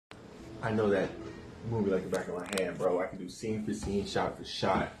I know that movie like the back of my hand, bro. I can do scene for scene, shot for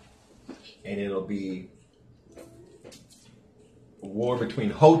shot, and it'll be a war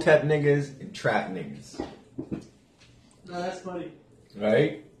between Hotep niggas and trap niggas. No, that's funny.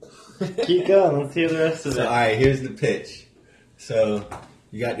 Right? Keep going. Let's hear the rest of it. So, all right, here's the pitch. So,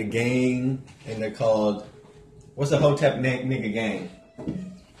 you got the gang, and they're called... What's a Hotep nigga gang?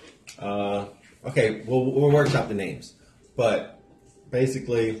 Okay, we'll workshop the names. But,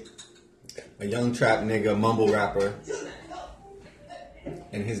 basically, a young trap nigga, mumble rapper,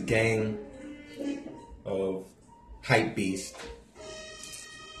 and his gang of hype beasts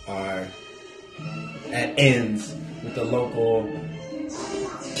are at ends with the local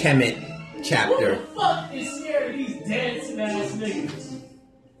Kemet chapter. Who the fuck is scared of these dancing ass niggas?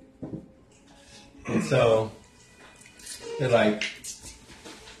 And so they're like,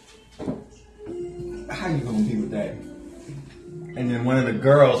 how you gonna be with that? And then one of the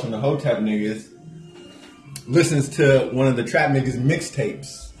girls from the Hotep niggas listens to one of the trap niggas'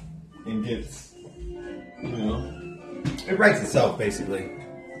 mixtapes and gets, it writes itself basically.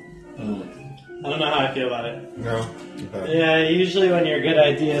 I don't know how I feel about it. No? Okay. Yeah, usually when your good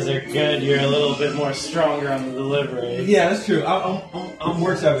ideas are good, you're a little bit more stronger on the delivery. Yeah, that's true. I'm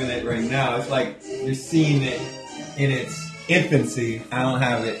workshopping it right now. It's like you're seeing it in its infancy. I don't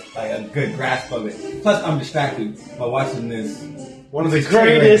have it like a good grasp of it. Plus, I'm distracted by watching this. One of the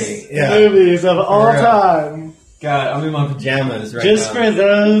Greatest movies of all time. God, I'm in my pajamas right Just now. for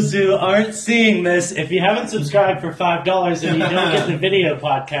those who aren't seeing this, if you haven't subscribed for $5 and you don't get the video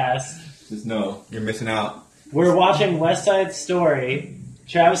podcast, just know you're missing out. We're watching West Side Story.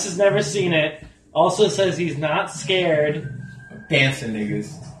 Travis has never seen it. Also says he's not scared. Dancing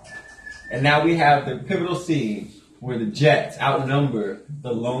niggas. And now we have the pivotal scene where the Jets outnumber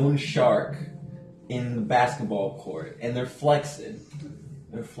the lone shark in the basketball court, and they're flexing.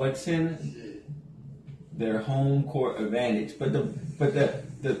 They're flexing their home court advantage, but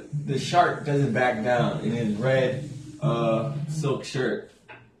the shark doesn't back down in his red silk shirt.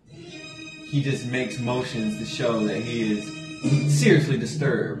 He just makes motions to show that he is seriously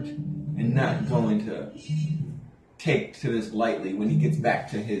disturbed and not going to take to this lightly when he gets back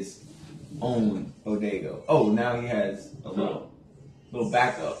to his own bodega. Oh, now he has a little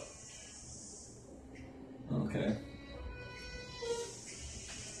backup. Okay.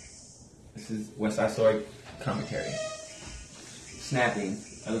 This is West Side Story commentary. Snapping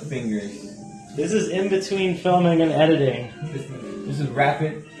of the fingers. This is in between filming and editing. This is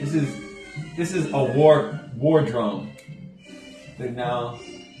rapid. This is a war drum. They're now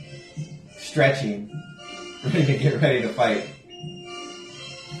stretching, ready to get ready to fight.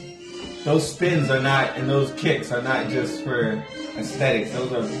 Those spins are not, and those kicks are not just for aesthetics.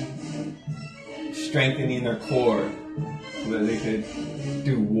 Those are strengthening their core so that they could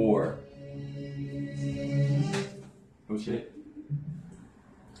do war. Oh shit.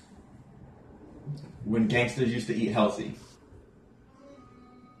 When gangsters used to eat healthy.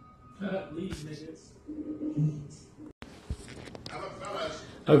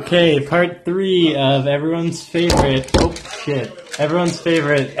 Okay, part 3 of everyone's favorite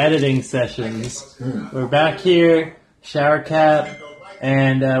editing sessions. We're back here, shower cap,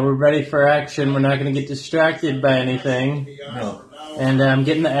 and we're ready for action. We're not going to get distracted by anything. No. And I'm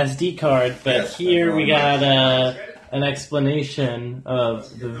getting the SD card, but Yes, here we got an explanation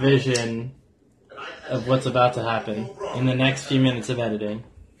of the vision of what's about to happen in the next few minutes of editing.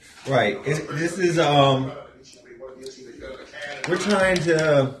 Right. This is we're trying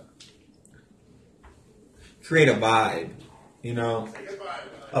to create a vibe,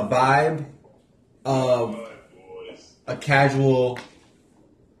 a vibe of a casual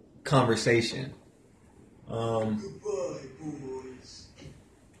conversation.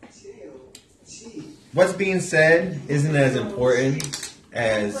 What's being said isn't as important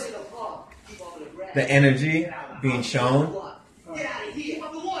as the energy being shown.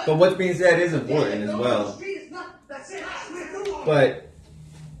 But what's being said is important as well. But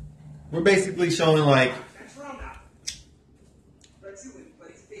we're basically showing like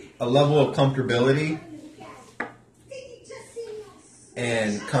a level of comfortability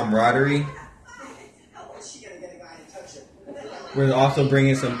and camaraderie. We're also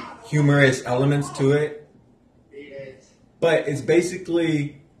bringing some humorous elements to it. But it's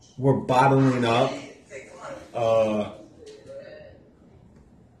basically we're bottling up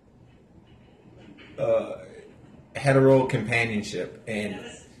hetero companionship and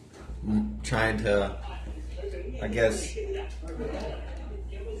trying to, I guess,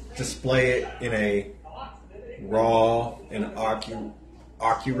 display it in a raw and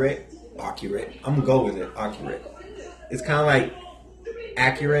accurate. I'm gonna go with it. Accurate. It's kind of like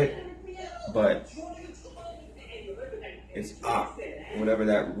accurate but it's op, whatever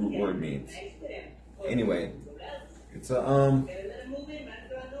that root word means. Anyway, it's a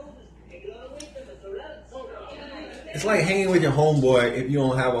it's like hanging with your homeboy if you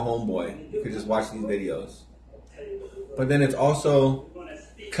don't have a homeboy. You could just watch these videos. But then it's also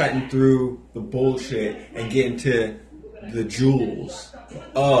cutting through the bullshit and getting to the jewels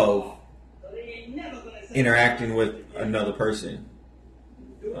of interacting with another person.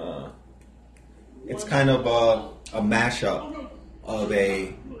 It's kind of a mashup of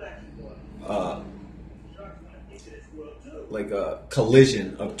like a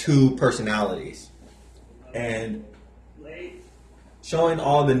collision of two personalities, and showing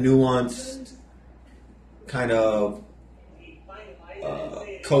all the nuanced kind of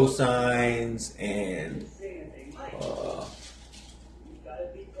cosigns and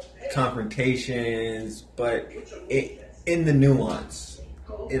confrontations, but in the nuance.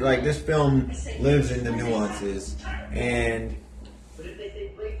 Like this film lives in the nuances and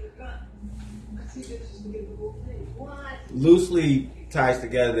loosely ties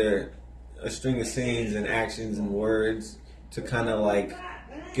together a string of scenes and actions and words to kind of like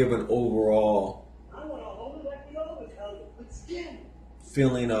give an overall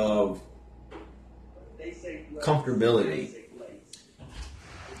feeling of comfortability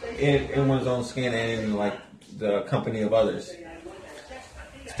in one's own skin and in like the company of others.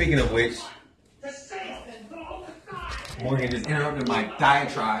 Speaking of which, Morgan just interrupted my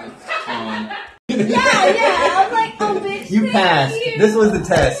diatribe on. Yeah, I was like, oh, bitch. You passed. This was the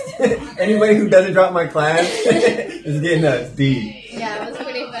test. Anybody who doesn't drop my class is getting a D. Yeah, it was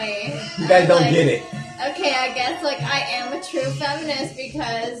pretty funny. You guys don't get it. Okay, I guess like I am a true feminist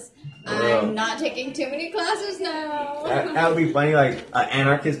because I'm not taking too many classes now. That would be funny, like an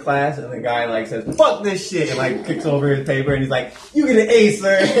anarchist class, and the guy like says, "Fuck this shit," and like kicks over his paper, and he's like, "You get an A,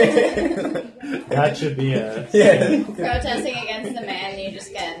 sir." That should be a Protesting against the man, you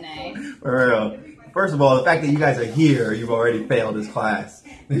just get an A. For real. First of all, the fact that you guys are here, you've already failed this class.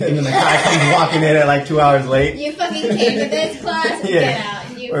 And then the guy comes walking in at like 2 hours late. You fucking came to this class and get out.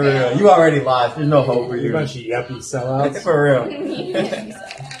 And you For real. You already lost. There's no hope for you. You're a bunch of yuppie sellouts. For real.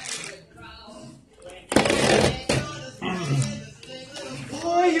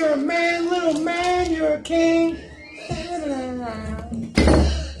 Boy, you're a man, little man, you're a king.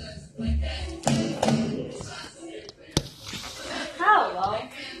 How low?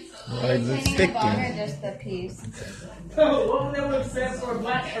 Legs are sticking. Or just the piece? Oh, what would that would stand for a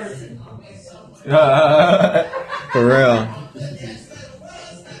black person? For real.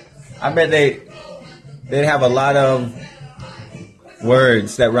 I bet they'd have a lot of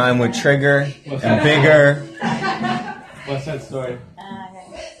words that rhyme with trigger and bigger. What's that story?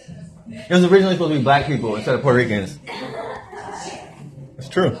 Okay. It was originally supposed to be black people instead of Puerto Ricans. It's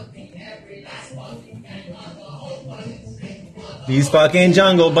true. These fucking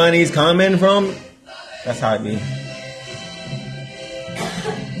jungle bunnies coming from... That's how it be.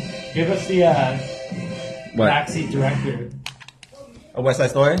 Give us the backseat director. A West Side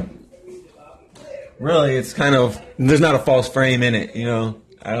Story? Really, it's kind of... There's not a false frame in it, you know.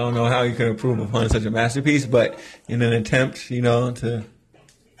 I don't know how you could improve upon such a masterpiece, but in an attempt, you know, to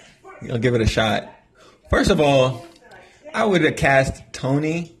give it a shot. First of all, I would have cast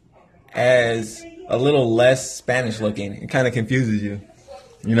Tony as a little less Spanish looking. It kind of confuses you,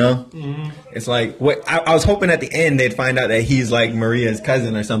 you know? Mm-hmm. It's like, what I was hoping at the end they'd find out that he's like Maria's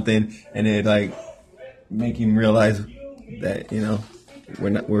cousin or something, and it'd like make him realize that, you know,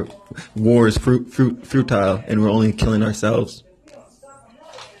 war is futile and we're only killing ourselves.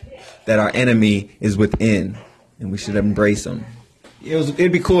 That our enemy is within, and we should embrace them.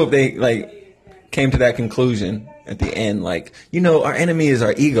 It'd be cool if they like came to that conclusion at the end, like, you know, our enemy is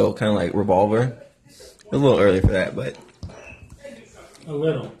our ego, kind of like Revolver. It was a little early for that, but a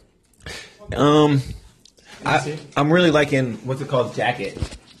little. I'm really liking what's it called, Jacket.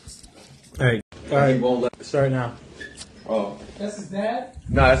 All right, start now. Oh, That's his dad?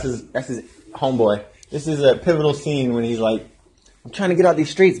 no, that's his homeboy. This is a pivotal scene when he's like, I'm trying to get out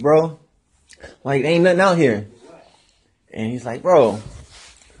these streets, bro. Like, ain't nothing out here. And he's like, bro,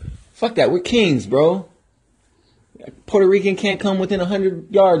 fuck that. We're kings, bro. Puerto Rican can't come within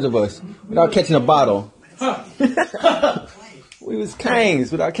 100 yards of us without catching a bottle. We was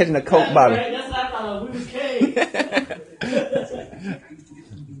kings without catching a Coke bottle. That's what I thought. We was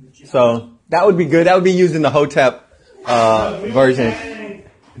kings. So that would be good. That would be used in the Hotep version.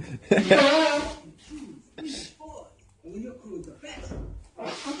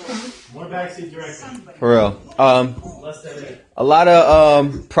 More backseat director. For real. A lot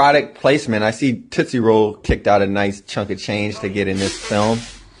of product placement. I see Tootsie Roll kicked out a nice chunk of change to get in this film.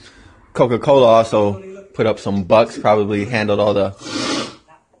 Coca-Cola also put up some bucks, probably handled all the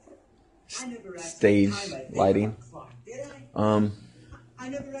stage lighting. I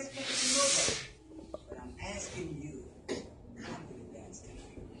never expected to know that, but I'm asking you.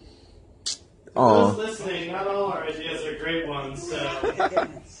 Oh, Listening, not all our ideas are great ones, so.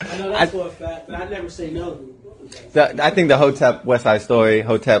 I know that's for a fact, but I never say no. I think the Hotep West Side Story,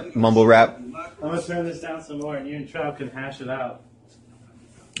 Hotep mumble rap. I'm gonna turn this down some more and you and Trout can hash it out.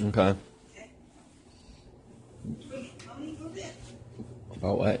 Okay.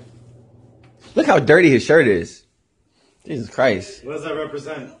 About what? Look how dirty his shirt is. Jesus Christ. What does that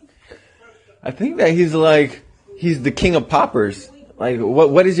represent? I think that he's the king of poppers. Like,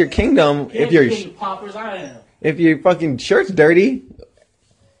 what is your kingdom if your poppers I am. if your fucking shirt's dirty?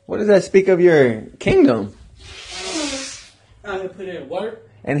 What does that speak of your kingdom? I'm gonna put in work.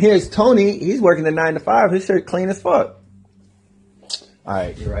 And here's Tony. He's working the 9 to 5. His shirt clean as fuck. All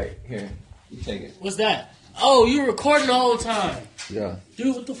right, you're right. Here, you take it. What's that? Oh, you recording all the time. Yeah.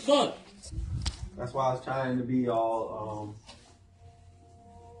 Dude, what the fuck? That's why I was trying to be all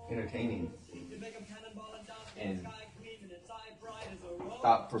entertaining and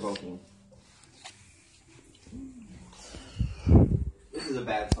thought provoking. This is a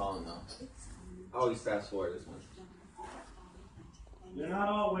bad song though. I always fast forward this one. You're not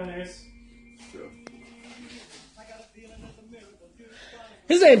all winners. True.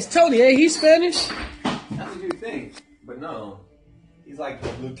 His name's Tony, eh? He's Spanish? That's what you think, but no. He's like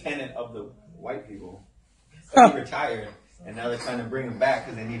the lieutenant of the white people. So he retired, and now they're trying to bring him back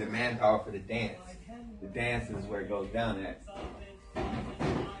because they need a manpower for the dance. The dance is where it goes down at.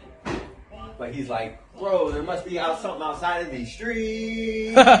 But he's like, bro, there must be something outside of these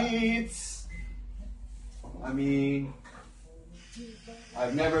streets. I mean,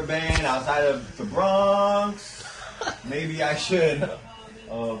 I've never been outside of the Bronx. Maybe I should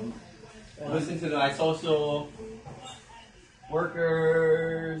listen to my social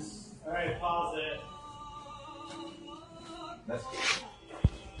workers. Alright, pause it. That's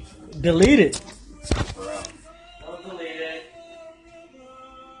Delete it. Don't delete it.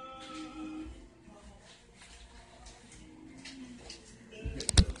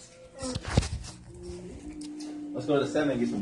 Let's go to 7 and get some